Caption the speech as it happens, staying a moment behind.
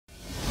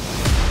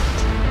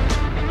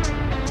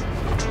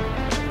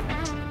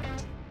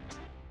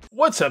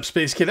What's up,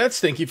 Space Cadets?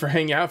 Thank you for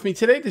hanging out with me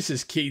today. This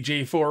is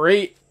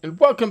KJ48, and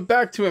welcome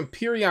back to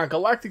Empyrion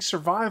Galactic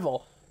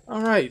Survival.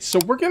 Alright, so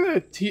we're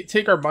going to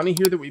take our money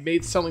here that we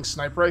made selling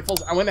sniper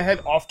rifles. I went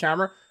ahead off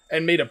camera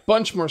and made a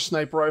bunch more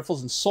sniper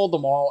rifles and sold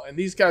them all, and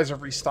these guys are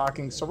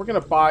restocking, so we're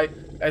going to buy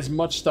as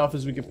much stuff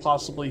as we could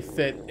possibly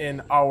fit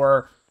in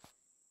our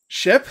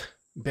ship?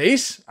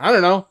 Base? I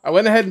don't know. I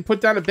went ahead and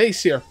put down a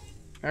base here.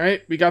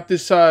 Alright, we got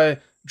this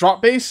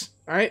drop base.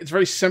 Alright, it's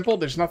very simple.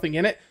 There's nothing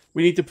in it.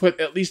 We need to put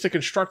at least a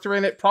constructor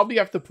in it. Probably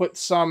have to put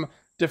some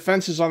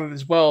defenses on it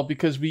as well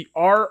because we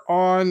are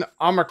on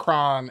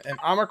Omicron. And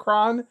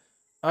Omicron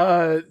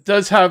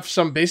does have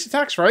some base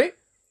attacks, right?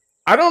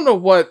 I don't know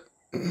what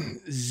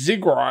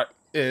Ziggurat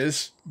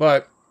is,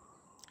 but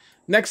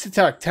next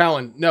attack,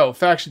 Talon. No,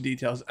 faction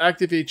details.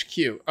 Active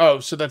HQ.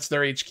 Oh, so that's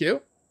their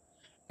HQ?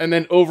 And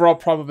then overall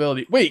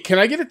probability. Wait, can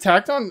I get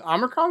attacked on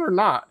Omicron or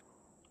not?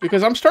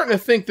 Because I'm starting to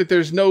think that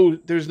there's no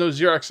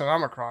Xerox on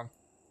Omicron.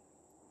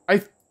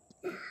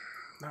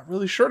 Not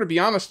really sure, to be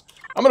honest.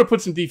 I'm going to put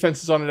some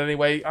defenses on it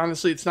anyway.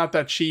 Honestly, it's not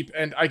that cheap,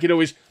 and I could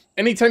always...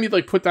 Anytime you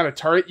like put down a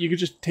turret, you could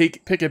just pick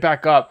it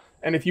back up.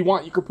 And if you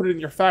want, you could put it in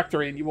your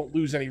factory, and you won't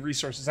lose any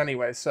resources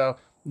anyway. So,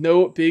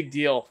 no big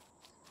deal.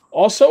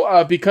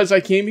 Also, because I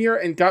came here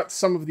and got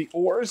some of the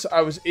ores,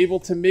 I was able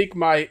to make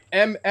my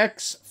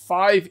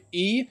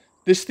MX5E.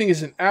 This thing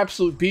is an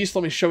absolute beast.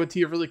 Let me show it to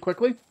you really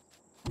quickly.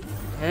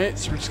 Alright,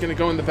 so we're just going to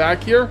go in the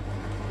back here.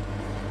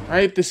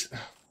 Alright, this...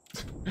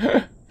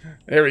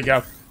 There we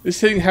go. This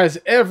thing has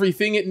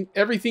everything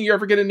you're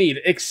ever going to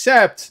need,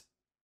 except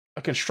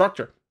a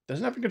constructor. It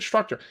doesn't have a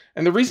constructor.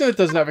 And the reason it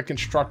doesn't have a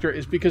constructor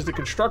is because the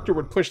constructor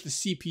would push the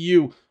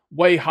CPU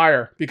way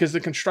higher. Because the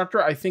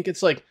constructor, I think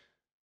it's like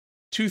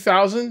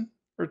 2,000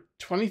 or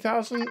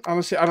 20,000.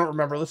 Honestly, I don't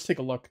remember. Let's take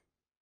a look.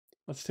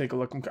 Let's take a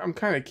look. I'm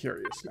kind of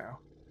curious now.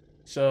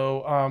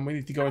 So we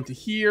need to go into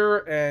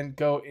here and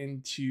go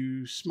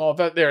into small...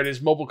 There it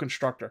is, mobile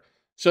constructor.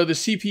 So the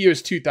CPU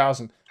is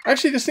 2,000.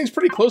 Actually, this thing's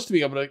pretty close to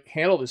being able to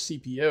handle the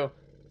CPU.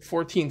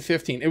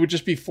 1415. It would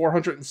just be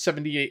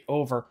 478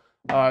 over.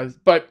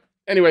 But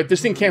anyway,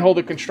 this thing can't hold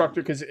a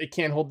constructor because it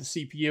can't hold the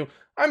CPU.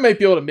 I might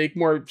be able to make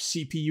more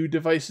CPU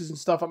devices and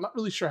stuff. I'm not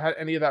really sure how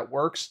any of that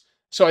works.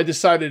 So I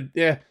decided,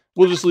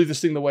 we'll just leave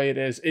this thing the way it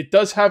is. It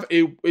does have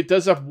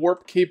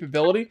warp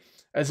capability.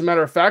 As a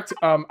matter of fact,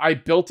 I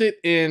built it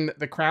in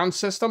the Crown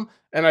system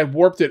and I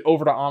warped it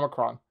over to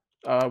Omicron.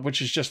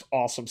 Which is just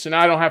awesome. So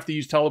now I don't have to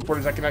use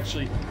teleporters. I can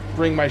actually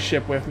bring my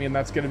ship with me, and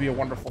that's going to be a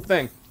wonderful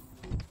thing.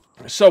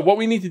 So what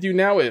we need to do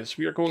now is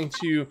we are going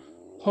to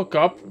hook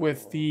up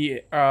with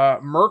the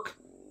Merc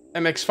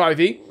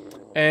MX5E,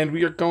 and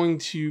we are going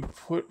to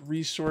put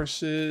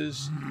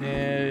resources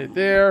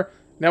there.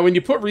 Now, when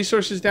you put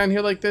resources down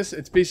here like this,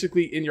 it's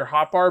basically in your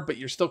hotbar, but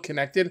you're still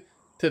connected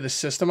to the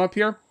system up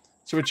here.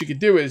 So what you could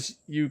do is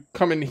you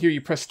come in here,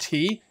 you press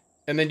T,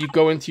 and then you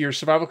go into your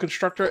survival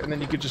constructor, and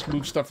then you could just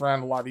move stuff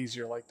around a lot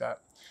easier like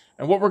that.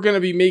 And what we're going to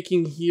be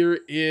making here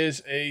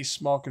is a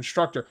small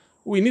constructor.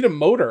 We need a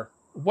motor.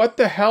 What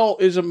the hell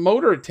is a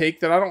motor take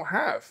that I don't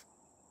have?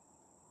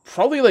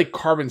 Probably like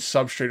carbon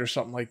substrate or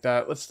something like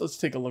that. Let's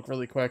take a look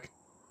really quick.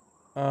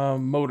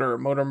 Motor.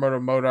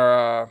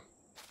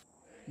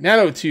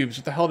 Nanotubes.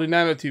 What the hell do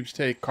nanotubes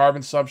take?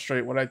 Carbon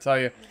substrate. What did I tell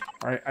you?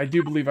 All right, I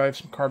do believe I have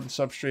some carbon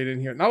substrate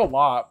in here. Not a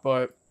lot,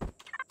 but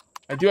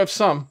I do have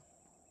some.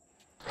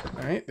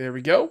 Alright, there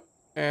we go.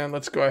 And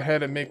let's go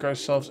ahead and make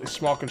ourselves a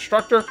small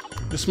constructor.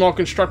 The small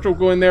constructor will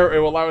go in there. It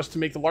will allow us to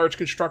make the large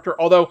constructor.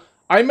 Although,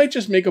 I might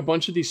just make a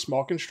bunch of these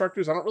small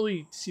constructors. I don't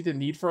really see the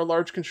need for a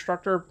large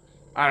constructor.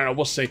 I don't know.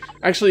 We'll see.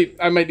 Actually,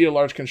 I might need a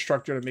large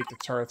constructor to make the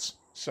turrets.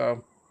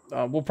 So,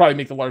 we'll probably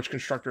make the large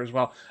constructor as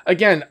well.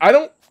 Again, I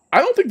don't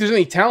think there's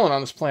any Talon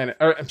on this planet.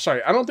 Or, I'm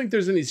sorry. I don't think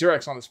there's any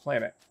Xerox on this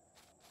planet.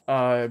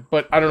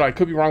 But I don't know. I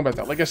could be wrong about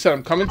that. Like I said,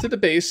 I'm coming to the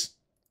base.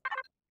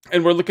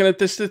 And we're looking at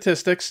the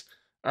statistics.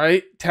 All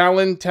right,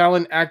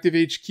 Talon, active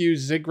HQ,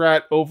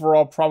 Ziggurat,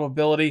 overall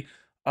probability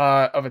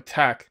of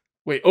attack.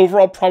 Wait,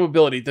 overall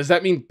probability. Does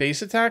that mean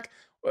base attack?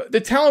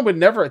 The Talon would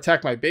never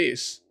attack my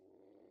base.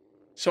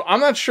 So I'm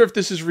not sure if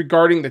this is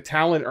regarding the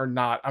Talon or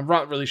not. I'm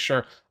not really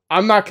sure.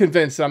 I'm not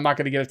convinced that I'm not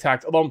going to get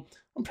attacked. Although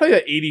I'm probably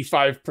at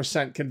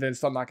 85%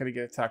 convinced I'm not going to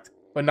get attacked.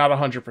 But not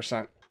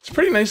 100%. It's a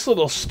pretty nice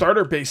little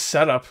starter base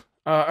setup.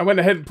 I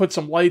went ahead and put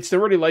some lights. There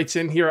were already lights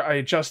in here. I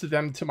adjusted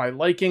them to my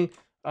liking.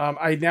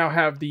 I now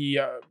have the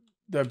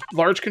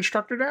large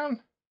constructor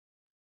down?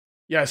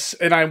 Yes,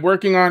 and I'm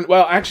working on...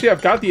 Well, actually,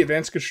 I've got the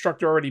advanced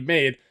constructor already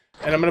made,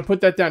 and I'm going to put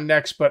that down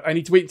next, but I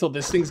need to wait until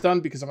this thing's done,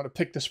 because I'm going to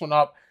pick this one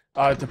up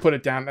to put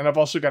it down, and I've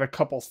also got a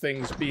couple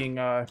things being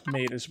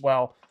made as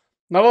well.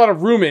 Not a lot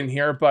of room in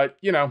here, but,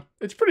 you know,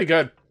 it's pretty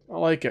good. I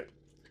like it.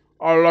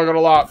 I like it a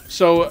lot.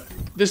 So,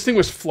 this thing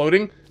was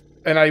floating,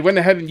 and I went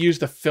ahead and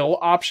used the fill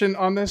option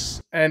on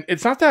this, and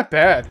it's not that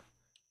bad.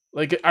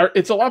 Like,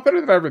 it's a lot better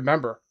than I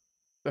remember,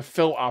 the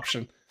fill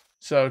option.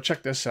 So,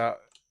 check this out.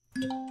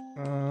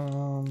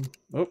 Oh,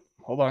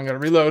 hold on. Gotta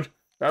reload.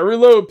 Gotta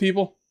reload,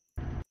 people.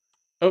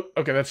 Oh,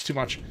 okay. That's too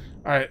much.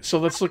 All right. So,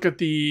 let's look at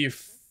the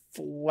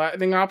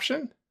flattening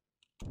option.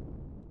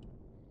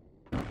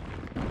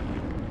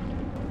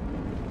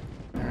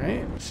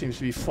 It seems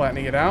to be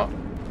flattening it out.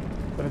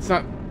 But it's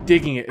not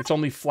digging it. It's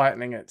only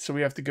flattening it. So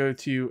we have to go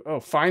to... Oh,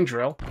 fine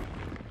drill.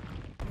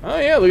 Oh,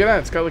 yeah, look at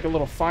that. It's got like a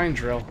little fine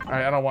drill. All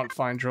right, I don't want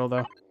fine drill,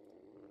 though.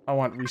 I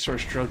want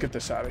resource drill. Get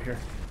this out of here.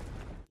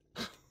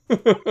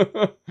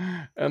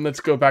 And let's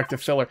go back to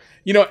filler.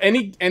 You know,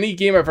 any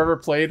game I've ever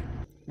played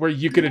where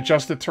you could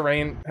adjust the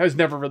terrain has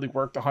never really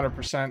worked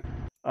 100%.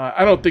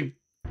 I don't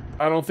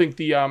think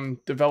the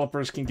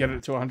developers can get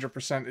it to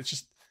 100%. It's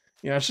just,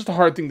 you know, it's just a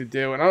hard thing to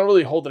do, and I don't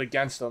really hold it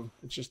against them.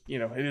 It's just, you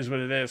know, it is what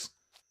it is.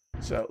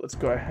 So let's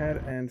go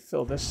ahead and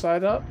fill this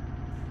side up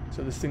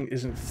so this thing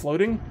isn't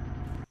floating.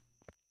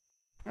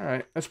 All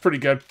right, that's pretty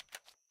good.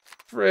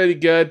 Pretty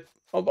good.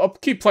 I'll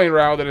keep playing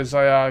around with it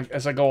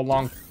as I go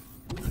along.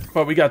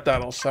 But we got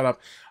that all set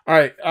up. All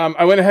right,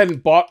 I went ahead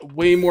and bought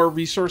way more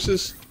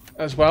resources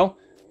as well.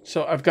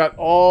 So I've got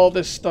all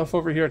this stuff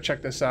over here.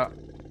 Check this out.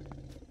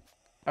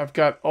 I've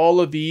got all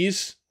of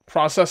these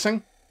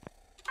processing.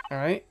 All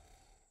right.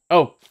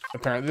 Oh,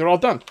 apparently they're all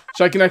done.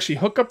 So I can actually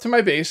hook up to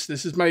my base.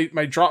 This is my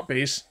drop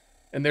base.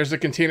 And there's the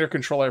container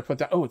controller I put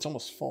down. Oh, it's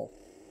almost full.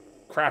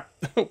 Crap.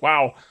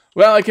 Wow.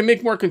 Well, I can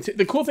make more...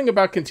 The cool thing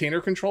about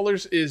container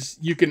controllers is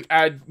you can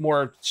add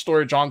more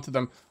storage onto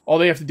them. All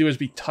they have to do is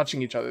be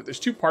touching each other. There's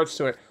two parts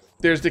to it.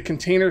 There's the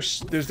container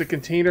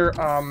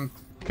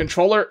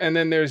controller, and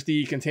then there's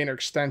the container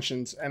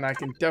extensions. And I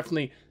can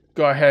definitely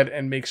go ahead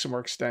and make some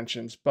more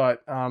extensions,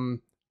 but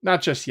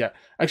not just yet.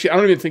 Actually, I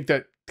don't even think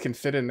that can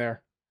fit in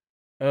there.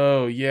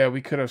 Oh, yeah,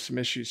 we could have some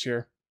issues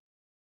here.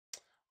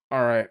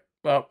 All right.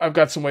 Well, I've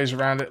got some ways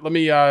around it. Let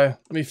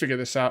me figure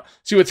this out.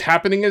 See, what's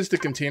happening is the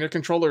container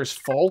controller is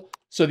full,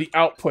 so the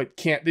output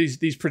can't...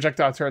 These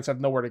projectile turrets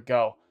have nowhere to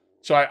go.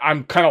 So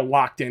I'm kind of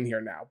locked in here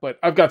now, but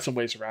I've got some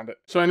ways around it.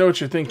 So I know what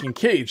you're thinking.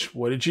 Cage,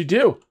 what did you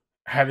do?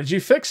 How did you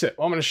fix it?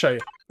 Well, I'm going to show you,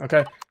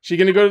 okay? So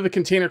you're going to go to the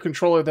container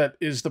controller that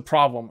is the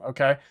problem,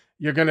 okay?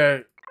 You're going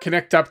to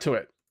connect up to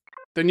it.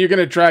 Then you're going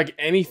to drag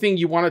anything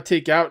you want to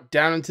take out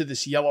down into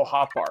this yellow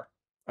hotbar,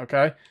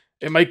 okay?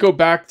 It might go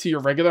back to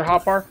your regular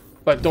hotbar,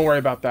 but don't worry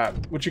about that.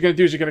 What you're going to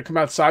do is you're going to come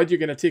outside. You're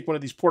going to take one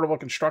of these portable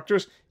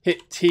constructors,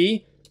 hit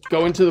T,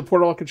 go into the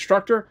portable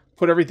constructor,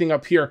 put everything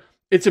up here.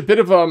 It's a bit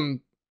of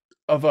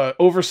a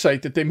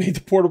oversight that they made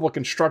the portable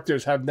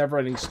constructors have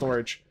never-ending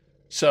storage.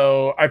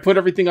 So I put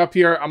everything up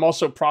here. I'm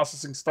also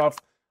processing stuff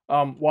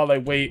while I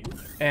wait.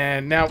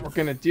 And now what we're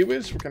going to do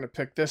is we're going to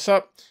pick this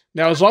up.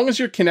 Now, as long as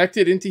you're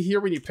connected into here,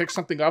 when you pick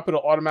something up,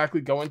 it'll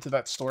automatically go into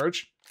that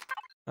storage.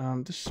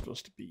 This is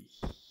supposed to be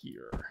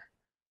here.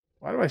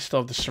 Why do I still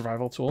have the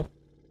survival tool?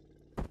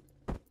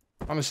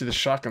 Honestly, the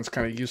shotgun's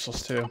kind of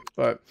useless too.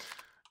 But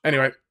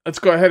anyway, let's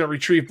go ahead and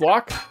retrieve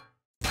block.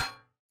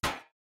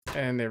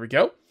 And there we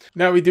go.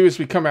 Now what we do is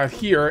we come out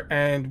here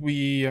and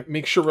we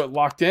make sure we're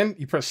locked in.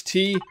 You press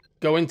T,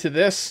 go into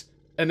this,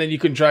 and then you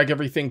can drag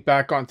everything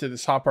back onto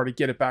this hotbar to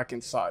get it back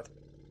inside.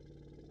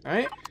 All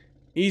right.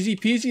 Easy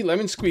peasy,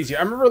 lemon squeezy.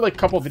 I remember like a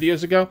couple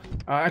videos ago,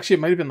 actually it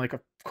might have been like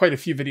quite a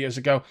few videos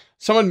ago,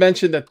 someone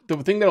mentioned that the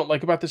thing they don't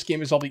like about this game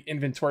is all the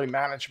inventory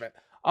management.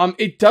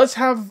 It does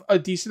have a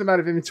decent amount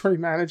of inventory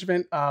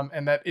management,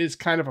 and that is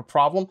kind of a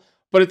problem.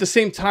 But at the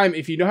same time,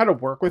 if you know how to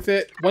work with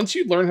it, once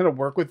you learn how to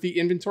work with the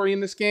inventory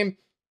in this game,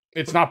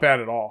 it's not bad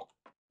at all.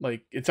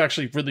 Like, it's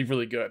actually really,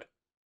 really good.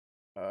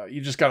 You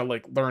just got to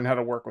like learn how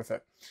to work with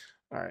it.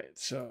 All right,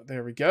 so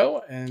there we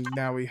go. And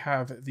now we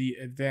have the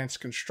advanced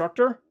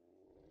constructor.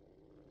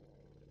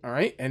 All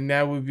right, and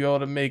now we'll be able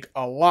to make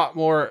a lot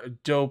more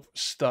dope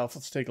stuff.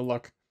 Let's take a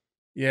look.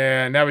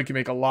 Yeah, now we can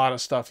make a lot of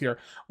stuff here.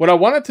 What I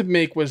wanted to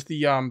make was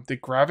the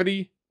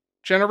gravity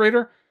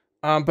generator,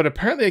 but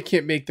apparently I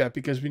can't make that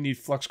because we need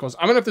flux coils.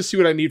 I'm going to have to see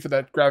what I need for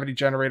that gravity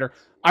generator.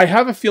 I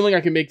have a feeling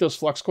I can make those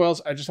flux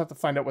coils. I just have to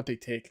find out what they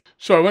take.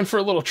 So I went for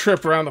a little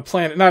trip around the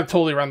planet. Not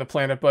totally around the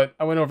planet, but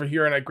I went over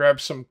here and I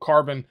grabbed some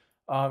carbon,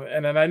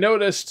 and then I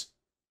noticed...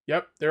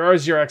 Yep, there are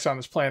Xerox on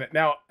this planet.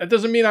 Now, that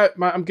doesn't mean I'm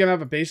going to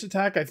have a base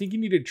attack. I think you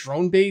need a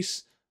drone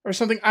base or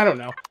something. I don't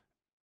know.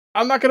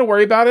 I'm not going to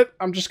worry about it.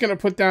 I'm just going to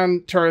put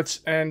down turrets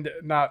and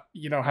not,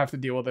 have to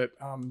deal with it.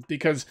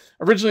 Because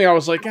originally I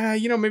was like,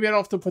 maybe I don't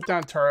have to put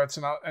down turrets.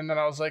 And then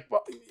I was like,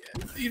 well,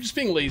 you're just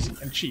being lazy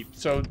and cheap.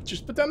 So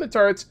just put down the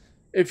turrets.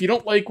 If you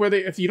don't like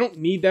if you don't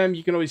need them,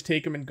 you can always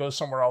take them and go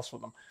somewhere else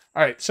with them.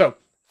 All right, so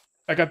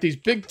I got these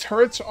big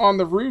turrets on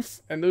the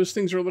roof, and those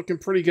things are looking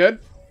pretty good.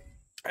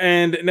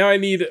 And now I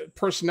need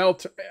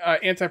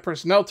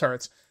anti-personnel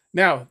turrets.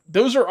 Now,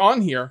 those are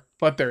on here,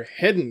 but they're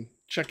hidden.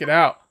 Check it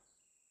out.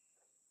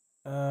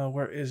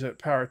 Where is it?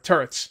 Power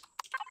turrets.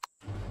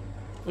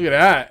 Look at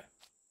that.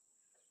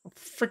 How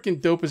freaking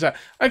dope is that?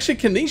 Actually,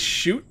 can these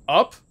shoot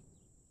up?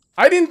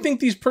 I didn't think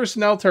these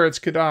personnel turrets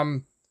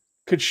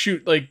could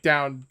shoot like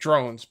down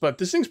drones, but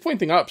this thing's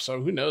pointing up,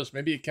 so who knows?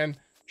 Maybe it can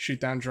shoot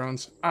down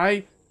drones.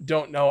 I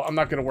don't know. I'm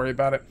not going to worry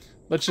about it.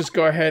 Let's just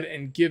go ahead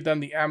and give them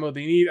the ammo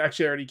they need.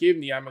 Actually, I already gave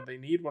them the ammo they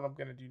need. What I'm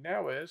going to do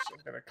now is I'm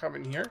going to come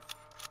in here.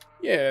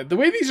 Yeah, the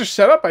way these are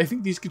set up, I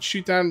think these could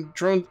shoot down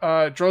drones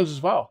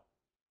as well.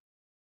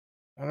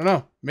 I don't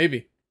know.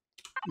 Maybe.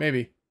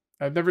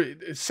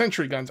 It's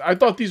sentry guns. I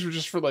thought these were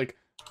just for, like,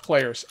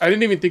 players. I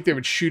didn't even think they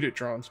would shoot at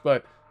drones,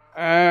 but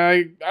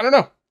I don't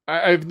know.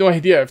 I have no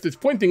idea. If it's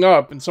pointing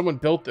up and someone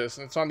built this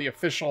and it's on the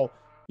official,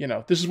 you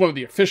know, this is one of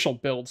the official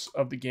builds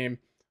of the game,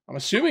 I'm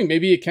assuming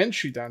maybe it can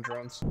shoot down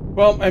drones.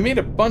 Well, I made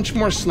a bunch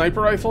more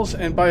sniper rifles,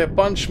 and by a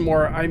bunch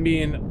more, I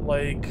mean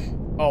like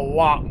a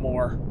lot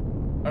more.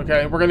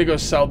 Okay, we're gonna go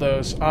sell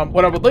those.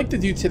 What I would like to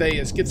do today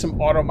is get some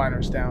auto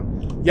miners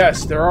down.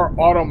 Yes, there are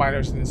auto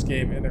miners in this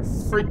game, and they're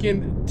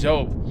freaking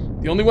dope.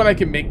 The only one I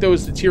can make though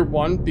is the tier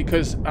 1,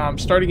 because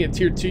starting at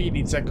tier 2, you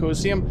need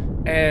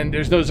Zirconium, and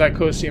there's no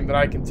Zirconium that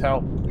I can tell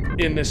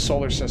in this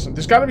solar system.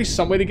 There's got to be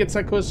some way to get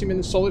Zirconium in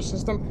the solar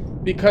system,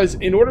 because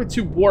in order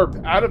to warp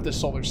out of the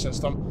solar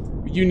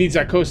system, you need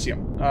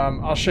Zirconium.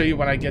 I'll show you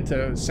when I get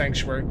to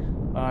Sanctuary,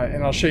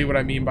 and I'll show you what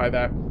I mean by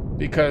that.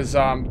 Because,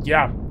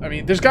 yeah, I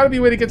mean, there's got to be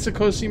a way to get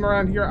Zirconium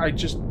around here. I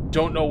just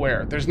don't know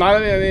where. There's not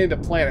any of the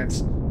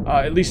planets,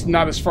 at least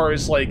not as far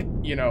as, like,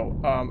 you know,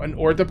 an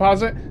ore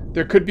deposit.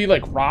 There could be,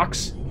 like,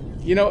 rocks,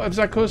 you know, of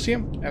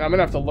Zirconium, and I'm going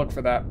to have to look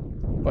for that.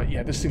 But,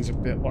 yeah, this thing's a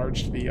bit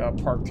large to be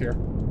parked here.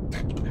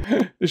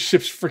 This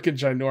ship's freaking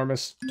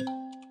ginormous.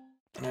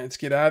 All right, let's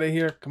get out of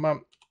here. Come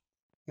on.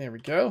 There we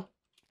go.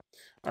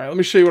 All right, let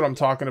me show you what I'm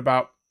talking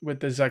about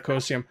with the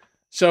Zirconium.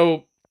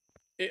 So...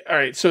 all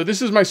right, so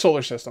this is my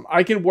solar system.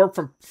 I can warp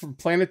from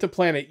planet to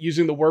planet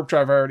using the warp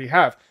drive I already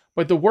have.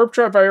 But the warp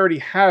drive I already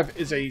have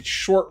is a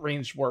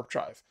short-range warp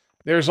drive.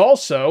 There's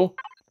also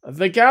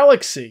the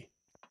galaxy.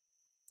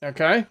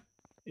 Okay?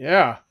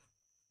 Yeah.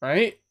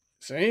 Right?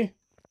 See?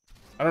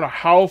 I don't know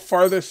how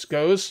far this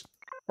goes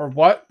or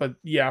what, but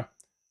yeah.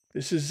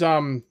 This is,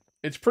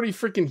 it's pretty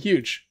freaking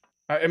huge.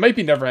 It might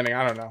be never-ending.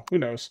 I don't know. Who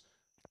knows?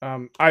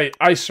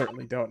 I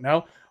certainly don't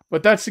know.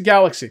 But that's the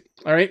galaxy.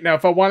 All right. Now,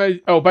 if I want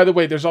to... oh, by the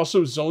way, there's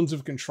also zones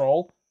of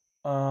control.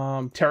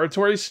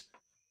 Territories.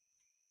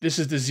 This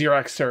is the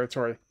Xerox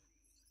territory.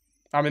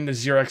 I'm in the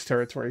Xerox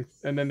territory.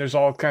 And then there's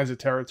all kinds of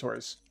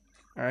territories.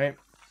 All right.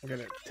 I'm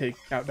going to take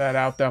that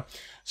out, though.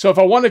 So if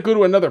I want to go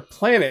to another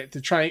planet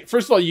to try...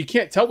 first of all, you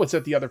can't tell what's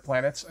at the other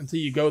planets until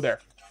you go there.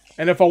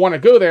 And if I want to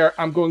go there,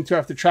 I'm going to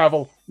have to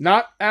travel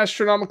not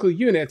astronomical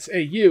units,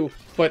 AU,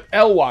 but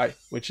LY,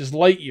 which is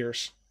light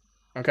years.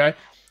 Okay.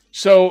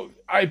 So,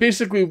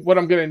 basically what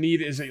I'm going to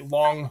need is a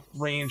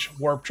long-range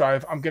warp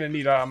drive. I'm going to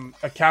need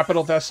a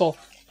capital vessel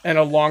and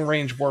a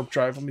long-range warp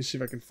drive. Let me see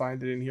if I can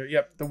find it in here.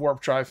 Yep, the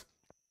warp drive.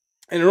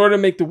 And in order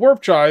to make the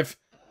warp drive,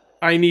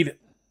 I need...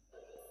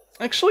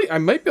 actually, I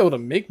might be able to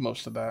make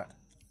most of that.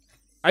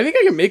 I think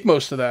I can make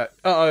most of that.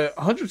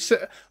 100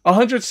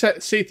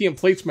 Sathium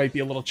plates might be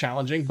a little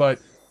challenging, but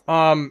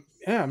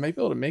yeah, I might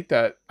be able to make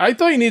that. I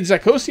thought you needed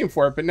Zirconium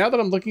for it, but now that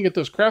I'm looking at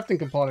those crafting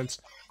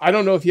components, I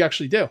don't know if you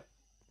actually do.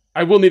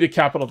 I will need a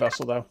capital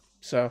vessel, though.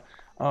 So,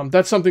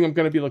 that's something I'm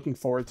going to be looking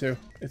forward to.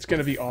 It's going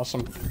to be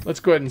awesome. Let's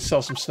go ahead and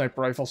sell some sniper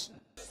rifles.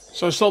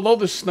 So I sold all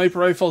the sniper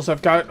rifles.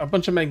 I've got a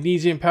bunch of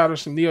magnesium powder,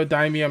 some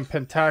neodymium,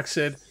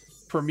 pentaxid,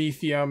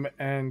 promethium,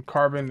 and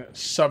carbon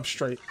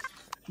substrate.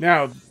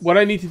 Now, what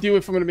I need to do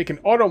if I'm going to make an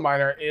auto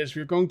miner is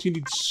we're going to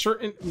need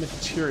certain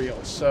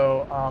materials.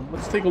 So,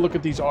 let's take a look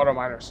at these auto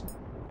miners.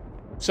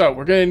 So,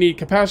 we're going to need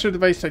capacitor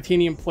device,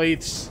 titanium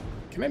plates.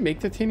 Can I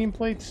make titanium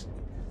plates?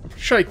 I'm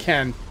pretty sure I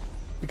can.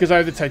 Because I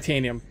have the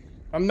titanium.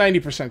 I'm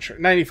 90% sure.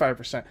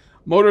 95%.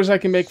 Motors I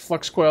can make.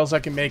 Flux coils I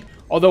can make.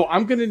 Although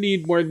I'm going to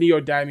need more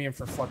neodymium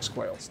for flux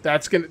coils.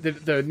 That's going to...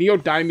 the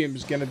neodymium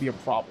is going to be a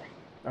problem.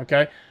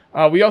 Okay?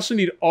 We also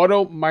need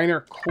auto miner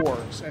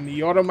cores. And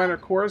the auto miner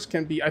cores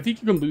can be... I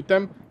think you can loot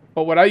them.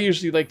 But what I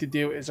usually like to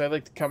do is I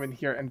like to come in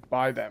here and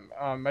buy them.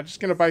 I'm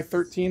just going to buy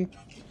 13.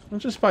 I'll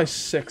just buy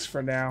 6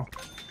 for now.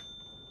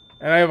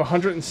 And I have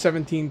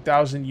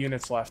 117,000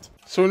 units left.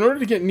 So in order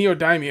to get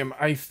neodymium,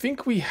 I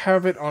think we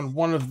have it on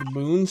one of the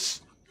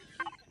moons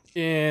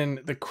in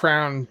the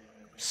crown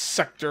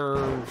sector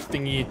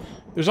thingy.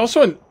 There's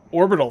also an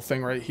orbital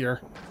thing right here.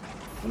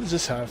 What does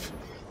this have?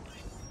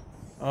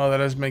 Oh, that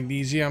has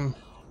magnesium.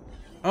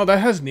 Oh, that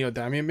has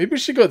neodymium. Maybe we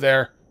should go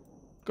there.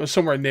 Go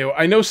somewhere new.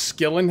 I know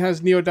Skillin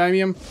has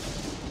neodymium.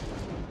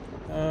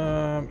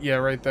 Yeah,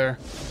 right there.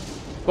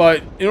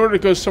 But in order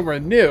to go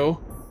somewhere new,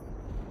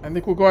 I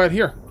think we'll go out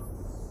here.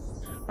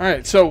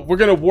 Alright, so we're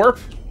going to warp,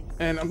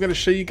 and I'm going to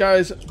show you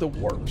guys the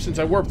warp. Since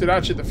I warped it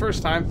at you the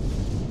first time,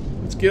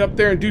 let's get up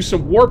there and do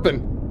some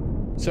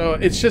warping. So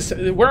it's just,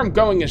 where I'm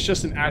going is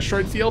just an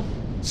asteroid field.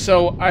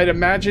 So I'd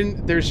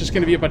imagine there's just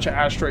going to be a bunch of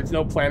asteroids,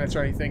 no planets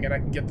or anything, and I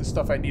can get the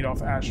stuff I need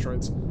off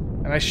asteroids.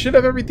 And I should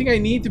have everything I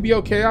need to be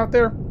okay out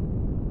there.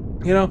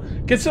 You know,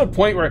 it gets to a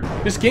point where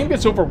this game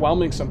gets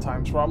overwhelming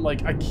sometimes, where I'm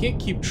like, I can't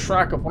keep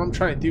track of what I'm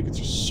trying to do because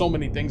there's so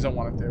many things I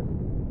want to do.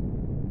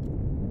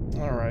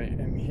 Alright,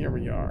 and here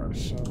we are.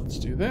 So let's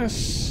do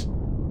this.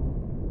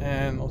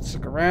 And let's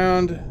look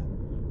around.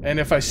 And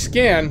if I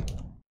scan,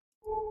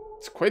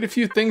 it's quite a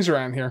few things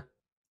around here.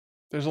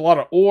 There's a lot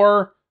of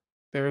ore.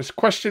 There's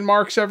question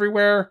marks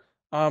everywhere.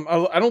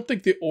 I don't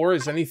think the ore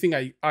is anything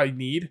I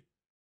need.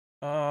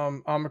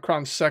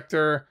 Omicron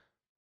sector.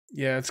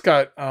 Yeah, it's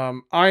got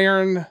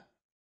iron,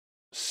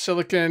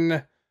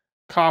 silicon,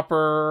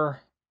 copper,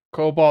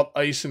 cobalt,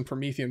 ice, and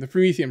promethium. The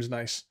promethium's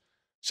nice.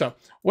 So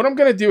what I'm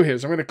going to do here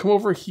is I'm going to come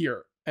over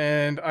here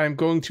and I'm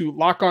going to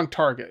lock on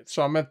target.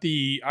 So I'm at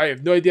the, I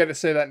have no idea how to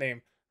say that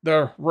name,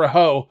 the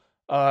Raho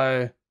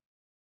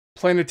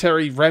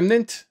planetary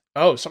remnant.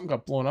 Oh, something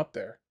got blown up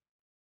there.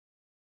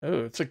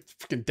 Oh, it's like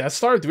freaking Death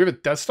Star. Do we have a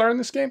Death Star in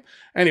this game?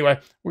 Anyway,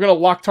 we're going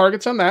to lock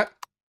targets on that.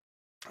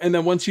 And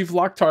then once you've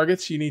locked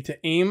targets, you need to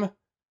aim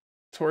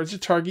towards the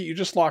target you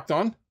just locked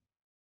on.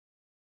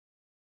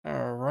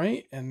 All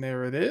right, and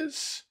there it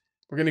is.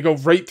 We're going to go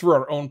right through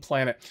our own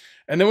planet.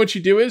 And then what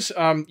you do is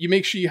you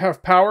make sure you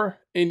have power,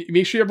 and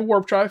make sure you have a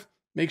warp drive.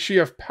 Make sure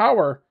you have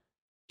power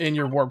in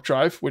your warp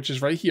drive, which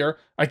is right here.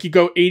 I could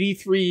go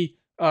 83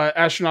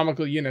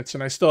 astronomical units,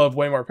 and I still have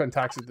way more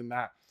pentaxid than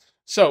that.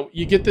 So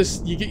you get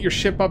this, you get your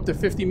ship up to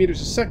 50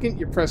 meters a second.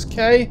 You press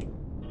K,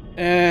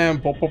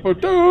 and warp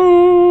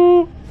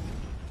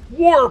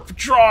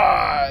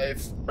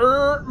drive.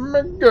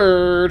 My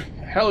god.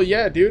 Hell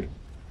yeah, dude.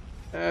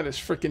 That is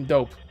freaking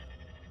dope.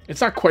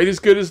 It's not quite as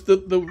good as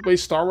the way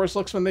Star Wars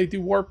looks when they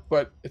do warp,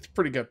 but it's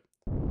pretty good.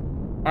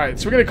 Alright,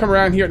 so we're going to come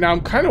around here. Now,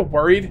 I'm kind of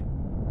worried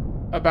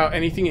about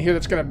anything in here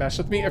that's going to mess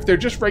with me. If they're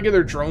just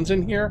regular drones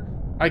in here,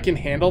 I can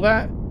handle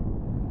that.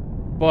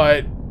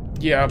 But,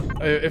 yeah,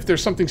 if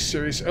there's something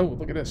serious... Oh,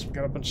 look at this. We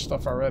got a bunch of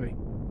stuff already.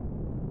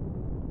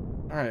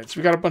 Alright, so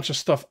we got a bunch of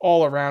stuff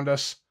all around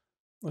us.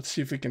 Let's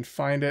see if we can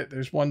find it.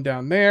 There's one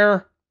down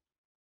there.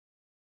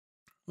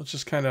 Let's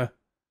just kind of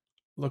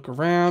look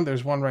around.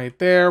 There's one right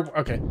there.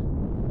 Okay,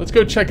 let's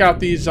go check out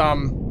these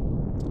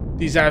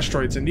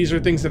asteroids. And these are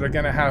things that are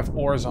going to have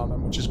ores on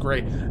them, which is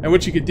great. And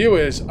what you could do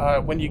is,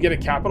 when you get a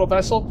capital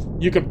vessel,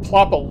 you can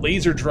plop a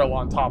laser drill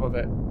on top of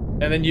it.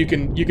 And then you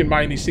can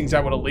mine these things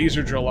out with a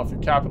laser drill off your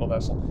capital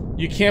vessel.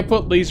 You can't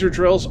put laser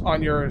drills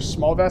on your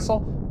small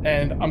vessel.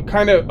 And I'm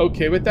kind of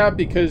okay with that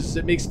because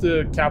it makes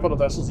the capital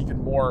vessels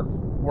even more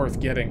worth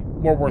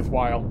getting, more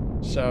worthwhile.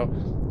 So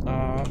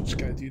I'm just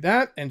going to do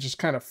that and just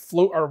kind of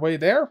float our way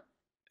there.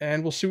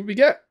 And we'll see what we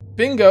get.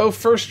 Bingo,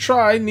 first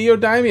try,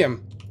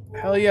 neodymium.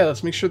 Hell yeah,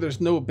 let's make sure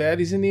there's no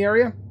baddies in the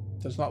area.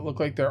 Does not look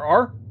like there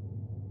are.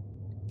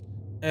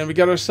 And we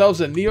got ourselves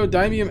a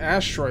neodymium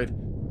asteroid.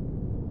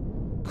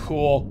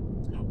 Cool.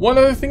 One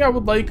other thing I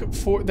would like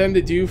for them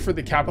to do for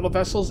the capital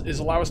vessels is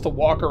allow us to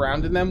walk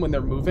around in them when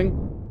they're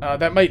moving.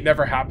 That might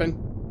never happen,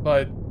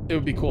 but it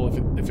would be cool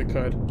if it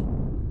could.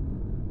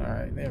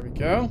 Alright, there we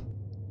go.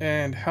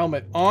 And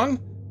helmet on.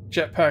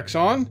 Jetpacks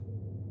on.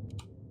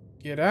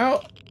 Get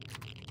out.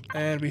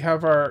 And we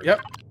have our, yep,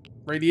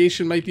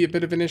 radiation might be a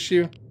bit of an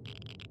issue.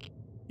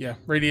 Yeah,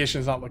 radiation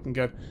is not looking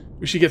good.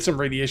 We should get some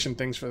radiation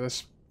things for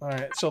this. All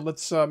right, so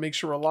let's make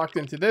sure we're locked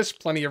into this.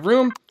 Plenty of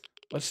room.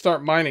 Let's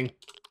start mining.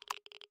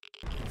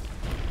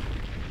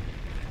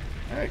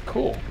 All right,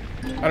 cool.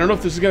 I don't know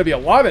if this is going to be a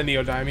lot of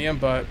neodymium,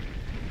 but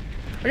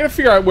I got to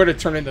figure out where to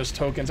turn in those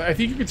tokens. I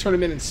think you can turn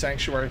them in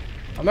Sanctuary.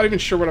 I'm not even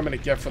sure what I'm going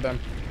to get for them.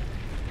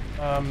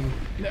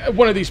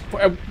 One of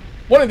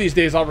these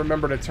days, I'll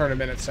remember to turn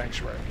them in at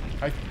Sanctuary.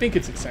 I think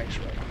it's at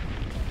Sanctuary.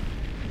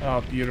 Oh,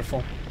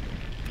 beautiful.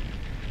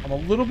 I'm a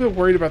little bit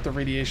worried about the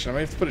radiation. I might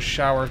have to put a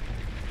shower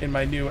in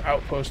my new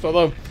outpost.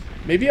 Although,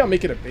 maybe I'll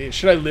make it a base.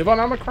 Should I live on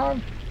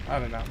Omicron? I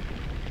don't know.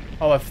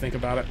 I'll have to think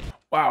about it.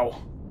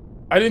 Wow.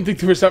 I didn't think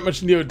there was that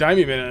much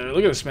neodymium in it.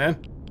 Look at this, man.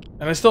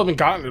 And I still haven't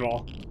gotten it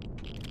all.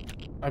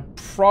 I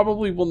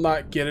probably will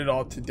not get it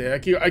all today. I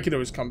could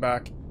always come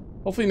back.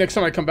 Hopefully next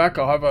time I come back,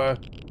 I'll have a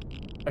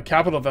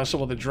capital vessel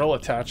with a drill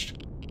attached.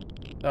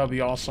 That would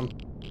be awesome.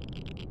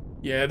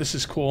 Yeah, this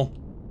is cool.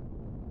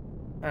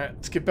 Alright,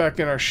 let's get back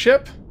in our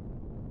ship.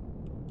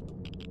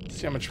 Let's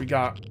see how much we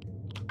got.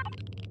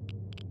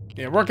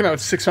 Yeah, working out at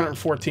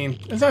 614.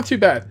 It's not too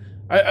bad.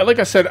 Like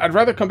I said, I'd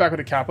rather come back with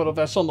a capital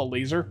vessel and the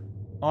laser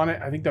on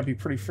it. I think that'd be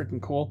pretty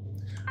freaking cool.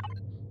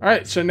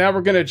 Alright, so now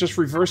we're going to just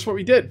reverse what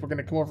we did. We're going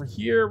to come over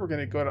here. We're going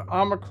to go to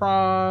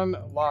Omicron,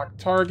 lock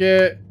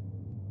target,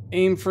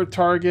 aim for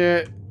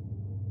target.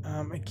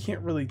 I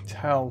can't really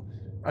tell.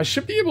 I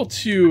should be able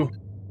to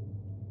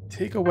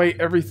take away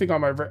everything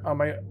on my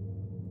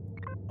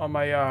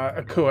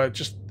Akua.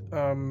 Just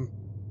I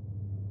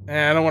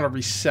don't want to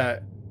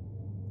reset.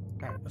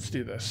 All right, let's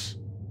do this.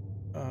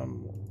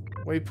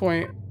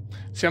 Waypoint.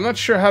 See, I'm not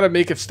sure how to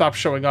make it stop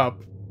showing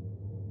up,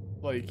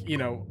 like, you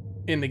know,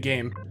 in the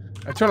game.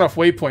 I turn off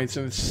waypoints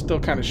and it still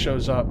kind of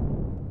shows up.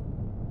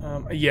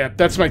 Yeah,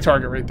 that's my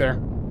target right there.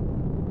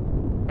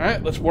 All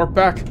right, let's warp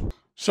back.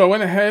 So I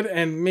went ahead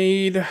and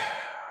made...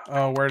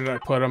 Oh, where did I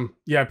put them?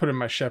 Yeah, I put them in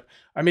my ship.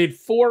 I made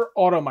 4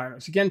 auto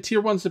miners. Again,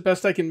 tier 1's the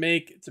best I can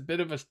make. It's a bit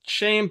of a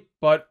shame,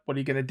 but what are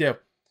you going to do?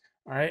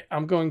 All right,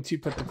 I'm going to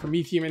put the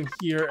Promethium in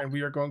here, and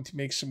we are going to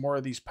make some more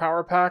of these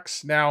power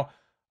packs. Now,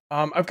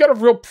 I've got a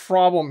real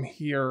problem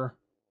here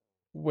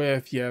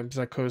with, yeah,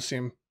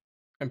 Zirconium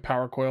and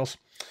power coils.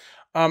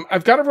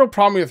 I've got a real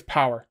problem with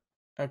power.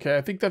 Okay,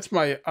 I think that's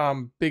my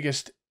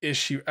biggest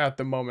issue at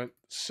the moment.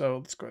 So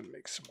let's go ahead and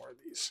make some more of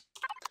these.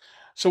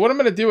 So what I'm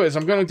going to do is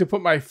I'm going to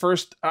put my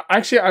first...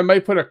 actually, I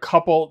might put a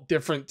couple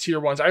different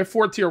tier 1s. I have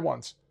 4 tier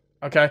 1s.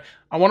 Okay?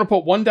 I want to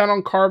put 1 down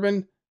on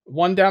carbon,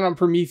 1 down on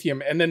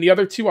promethium, and then the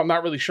other 2, I'm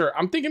not really sure.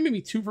 I'm thinking maybe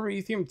 2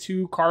 promethium,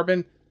 2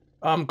 carbon,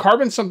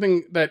 Carbon's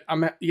something that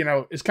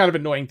is kind of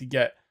annoying to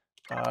get.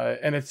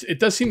 And it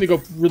does seem to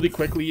go really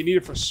quickly. You need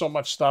it for so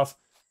much stuff.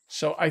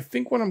 So I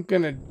think what I'm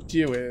going to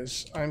do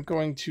is I'm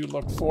going to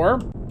look for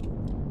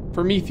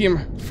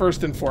Promethium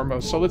first and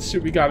foremost. So let's see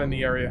what we got in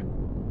the area.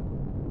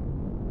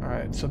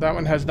 Alright, so that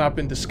one has not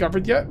been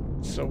discovered yet.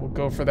 So we'll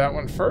go for that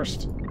one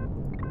first.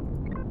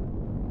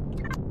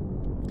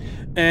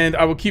 And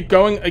I will keep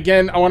going.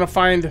 Again, I want to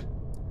find...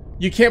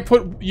 You can't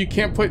put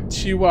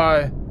two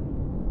auto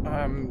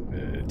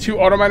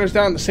miners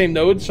down on the same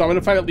node. So I'm going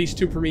to find at least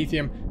 2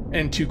 Promethium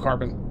and 2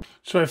 carbon.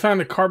 So I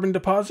found a carbon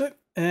deposit.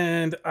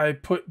 And I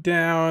put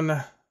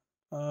down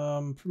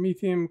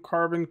Promethium,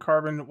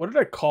 carbon. What did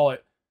I call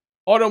it?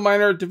 Auto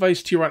miner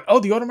device tier 1. Oh,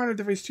 the auto miner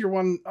device tier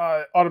 1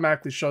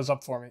 automatically shows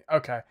up for me.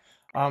 Okay.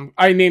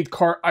 I named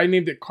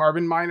it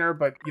carbon miner,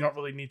 but you don't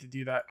really need to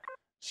do that.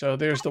 So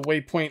there's the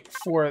waypoint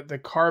for the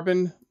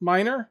carbon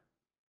miner.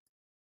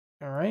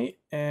 All right,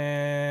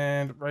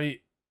 and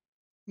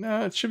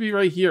no, it should be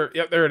right here.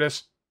 Yep, there it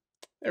is.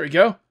 There we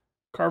go.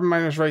 Carbon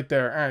miner's right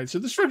there. All right, so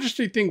this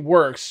registry thing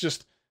works.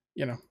 Just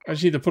I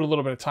just need to put a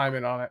little bit of time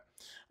in on it.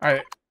 All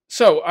right,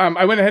 so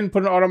I went ahead and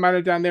put an auto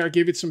miner down there. I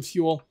gave it some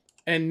fuel,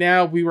 and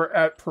now we were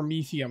at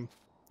Promethium.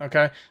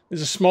 Okay,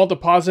 there's a small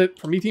deposit.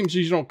 Promethiums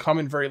usually don't come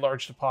in very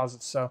large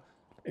deposits. So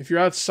if you're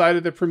outside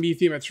of the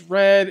Promethium, it's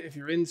red. If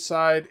you're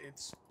inside,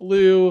 it's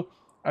blue.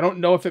 I don't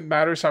know if it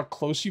matters how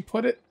close you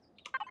put it.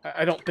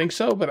 I don't think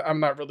so, but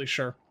I'm not really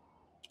sure.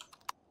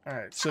 All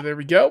right, so there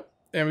we go.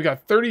 And we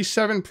got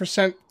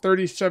 37%,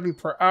 37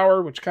 per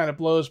hour, which kind of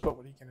blows, but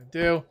what are you going to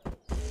do?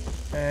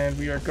 And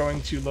we are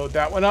going to load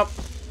that one up.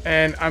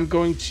 And I'm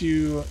going to,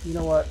 you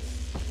know what?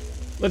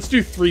 Let's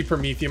do 3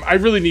 Promethium. I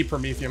really need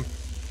Promethium.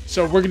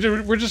 So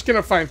we're just going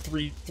to find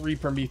three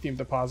Promethium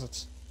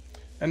deposits.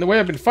 And the way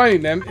I've been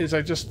finding them is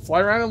I just fly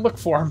around and look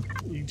for them.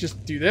 You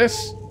just do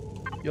this.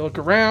 You look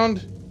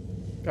around.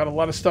 Got a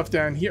lot of stuff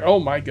down here. Oh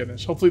my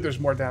goodness. Hopefully there's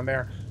more down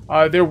there.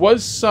 There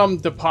was some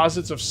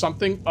deposits of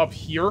something up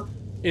here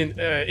in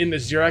the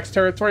Xerax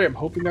territory. I'm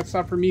hoping that's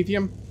not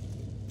Promethium,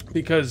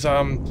 because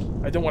I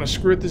don't want to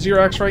screw with the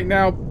Xerax right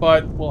now,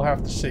 but we'll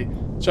have to see.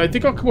 So I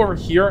think I'll come over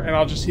here and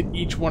I'll just hit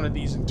each one of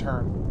these in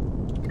turn.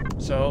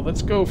 So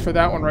let's go for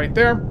that one right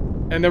there.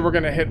 And then we're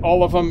going to hit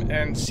all of them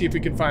and see if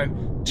we can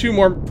find 2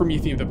 more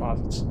Promethium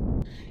deposits.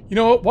 You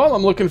know what? While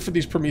I'm looking for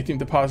these Promethium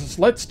deposits,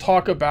 let's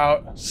talk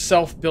about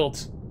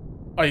self-built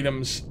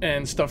items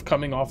and stuff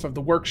coming off of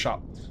the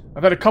workshop.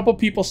 I've had a couple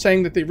people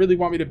saying that they really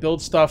want me to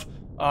build stuff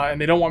and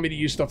they don't want me to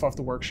use stuff off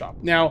the workshop.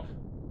 Now,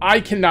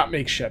 I cannot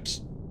make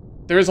ships.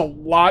 There's a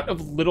lot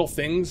of little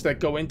things that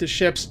go into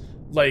ships,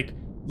 like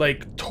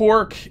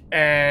torque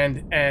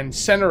and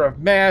center of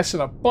mass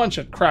and a bunch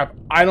of crap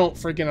I don't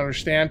freaking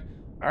understand.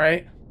 All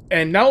right,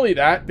 and not only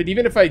that, but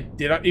even if I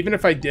did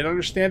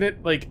understand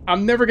it, like,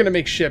 I'm never gonna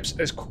make ships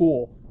as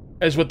cool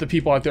as what the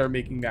people out there are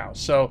making now.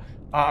 So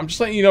I'm just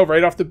letting you know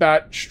right off the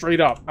bat,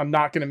 straight up, I'm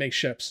not gonna make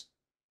ships.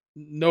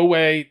 No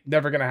way,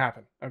 never gonna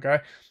happen. Okay.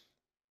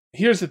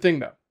 Here's the thing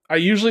though, I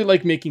usually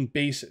like making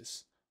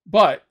bases,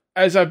 but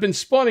as I've been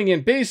spawning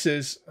in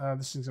bases,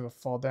 this thing's gonna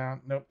fall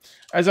down. Nope.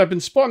 As I've been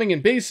spawning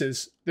in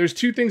bases, there's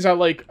 2 things I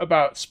like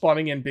about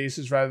spawning in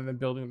bases rather than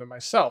building them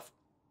myself.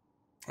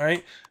 All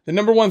right. The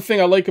number one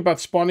thing I like about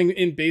spawning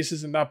in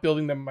bases and not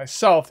building them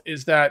myself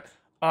is that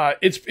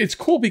it's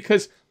cool,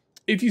 because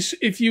if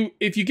you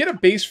get a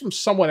base from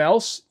someone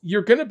else,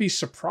 you're gonna be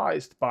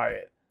surprised by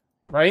it,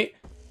 right?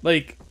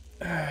 Like,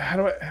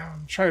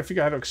 I'm trying to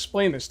figure out how to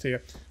explain this to you.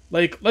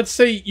 Like, let's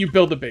say you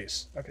build a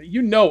base, okay?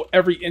 You know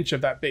every inch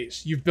of that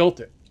base. You've built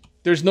it.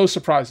 There's no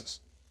surprises,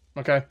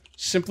 okay?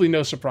 Simply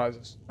no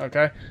surprises,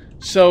 okay?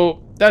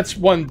 So that's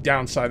one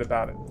downside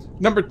about it.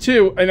 Number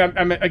 2,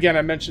 and again,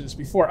 I mentioned this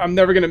before, I'm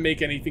never going to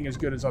make anything as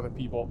good as other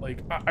people. Like,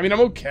 I mean, I'm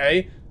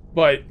okay,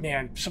 but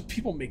man, some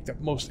people make the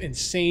most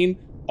insane,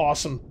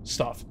 awesome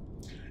stuff.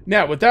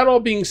 Now, with that all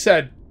being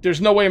said,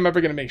 there's no way I'm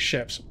ever going to make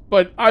ships,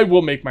 but I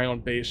will make my own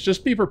base.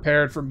 Just be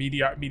prepared for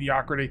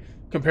mediocrity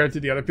compared to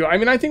the other people. I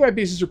mean, I think my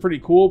bases are pretty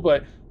cool,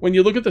 but when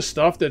you look at the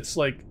stuff that's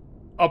like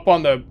up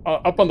on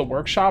the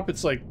workshop,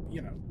 it's like,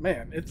 you know,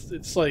 man,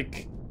 it's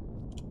like,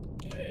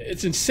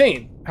 it's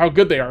insane how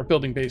good they are at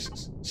building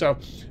bases. So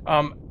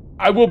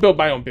I will build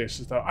my own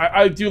bases though.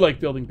 I do like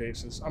building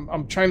bases.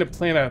 I'm trying to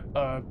plan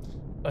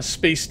a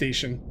space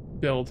station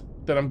build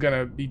that I'm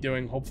gonna be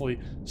doing hopefully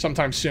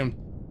sometime soon.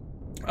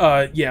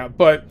 Yeah,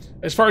 but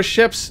as far as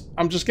ships,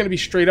 I'm just gonna be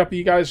straight up with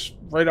you guys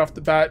right off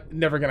the bat.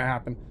 Never gonna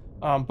happen.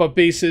 But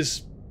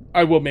bases,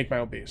 I will make my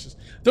own bases.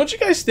 Don't you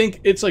guys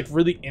think it's like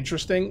really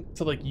interesting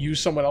to like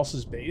use someone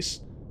else's base?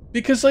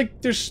 Because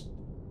like there's,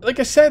 like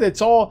I said,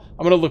 it's all,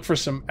 I'm gonna look for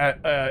some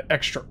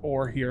extra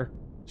ore here.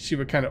 See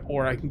what kind of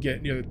ore I can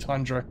get near the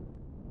tundra.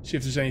 See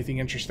if there's anything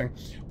interesting.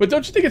 But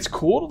don't you think it's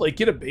cool to like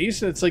get a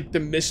base and it's like the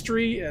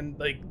mystery and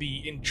like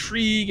the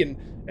intrigue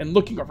and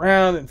looking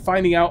around and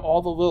finding out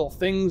all the little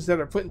things that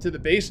are put into the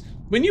base?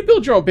 When you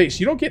build your own base,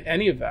 you don't get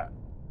any of that.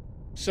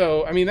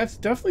 So, I mean, that's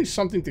definitely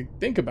something to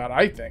think about,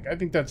 I think. I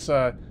think that's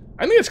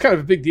kind of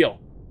a big deal,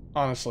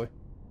 honestly.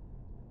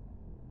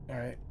 All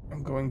right,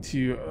 I'm going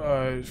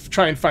to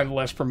try and find the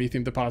last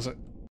promethium deposit.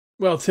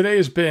 Well, today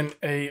has been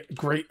a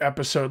great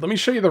episode. Let me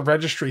show you the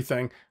registry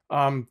thing.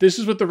 This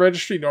is what the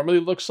registry normally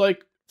looks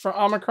like for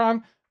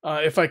Omicron.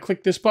 If I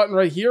click this button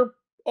right here,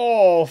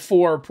 all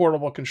 4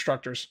 portable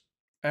constructors.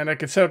 And I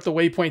can set up the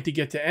waypoint to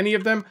get to any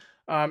of them.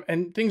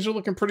 And things are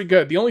looking pretty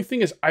good. The only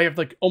thing is I have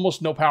like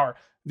almost no power.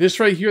 This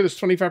right here, this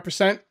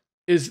 25%,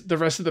 is the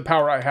rest of the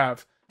power I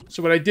have.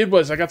 So what I did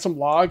was I got some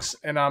logs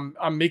and I'm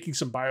making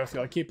some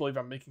biofuel. I can't believe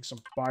I'm making some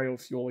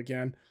biofuel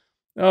again.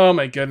 Oh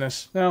my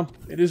goodness. Well,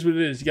 it is what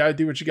it is. You gotta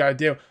do what you gotta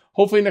do.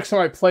 Hopefully next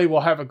time I play,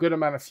 we'll have a good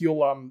amount of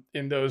fuel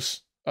in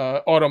those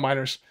auto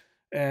miners.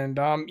 And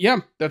yeah,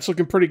 that's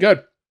looking pretty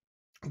good.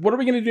 What are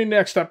we gonna do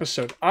next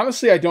episode?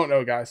 Honestly, I don't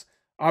know, guys.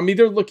 I'm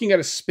either looking at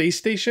a space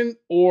station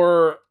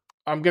or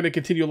I'm gonna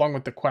continue along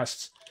with the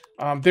quests.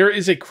 There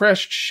is a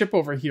crashed ship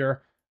over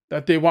here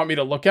that they want me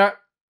to look at.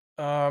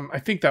 I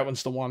think that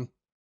one's the one.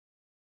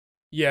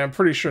 Yeah, I'm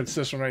pretty sure it's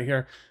this one right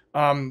here.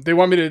 They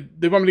want me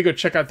to go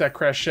check out that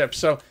crashed ship.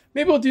 So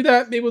maybe we'll do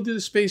that. Maybe we'll do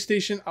the space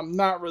station. I'm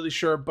not really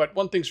sure, but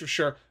one thing's for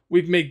sure,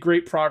 we've made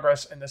great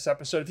progress in this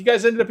episode. If you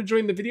guys ended up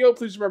enjoying the video,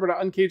 please remember to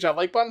uncage that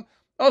like button.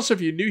 Also,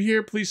 if you're new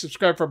here, please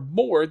subscribe for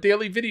more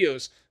daily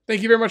videos.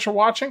 Thank you very much for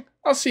watching.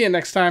 I'll see you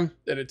next time.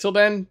 And until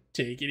then,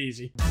 take it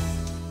easy.